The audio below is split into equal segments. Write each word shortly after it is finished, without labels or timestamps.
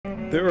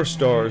There are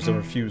stars that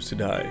refuse to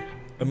die.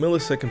 A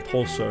millisecond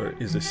pulsar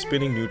is a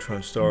spinning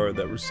neutron star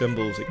that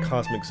resembles a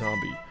cosmic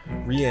zombie,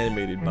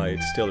 reanimated by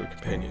its stellar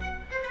companion.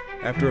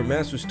 After a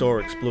massive star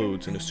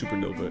explodes in a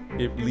supernova,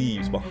 it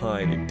leaves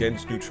behind a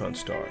dense neutron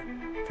star.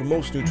 For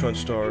most neutron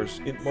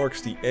stars, it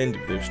marks the end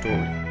of their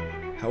story.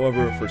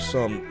 However, for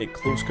some, a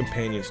close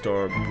companion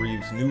star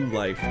breathes new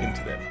life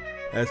into them.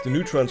 As the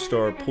neutron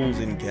star pulls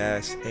in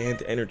gas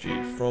and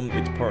energy from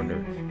its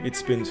partner, it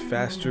spins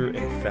faster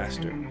and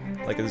faster,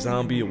 like a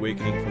zombie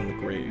awakening from the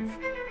grave.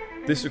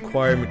 This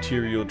acquired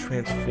material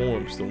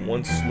transforms the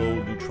once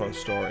slow neutron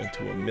star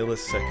into a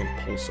millisecond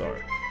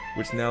pulsar,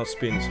 which now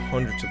spins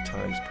hundreds of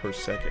times per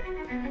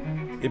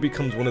second. It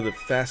becomes one of the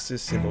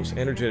fastest and most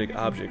energetic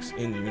objects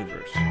in the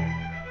universe.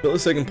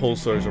 Millisecond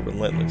pulsars are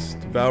relentless,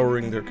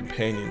 devouring their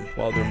companion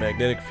while their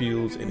magnetic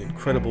fields in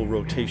incredible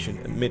rotation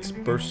amidst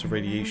bursts of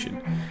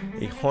radiation,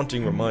 a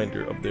haunting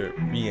reminder of their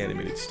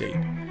reanimated state.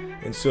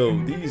 And so,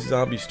 these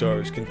zombie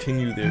stars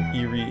continue their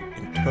eerie,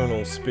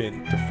 internal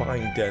spin,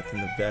 defying death in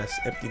the vast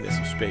emptiness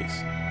of space,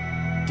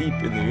 deep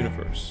in the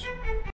universe.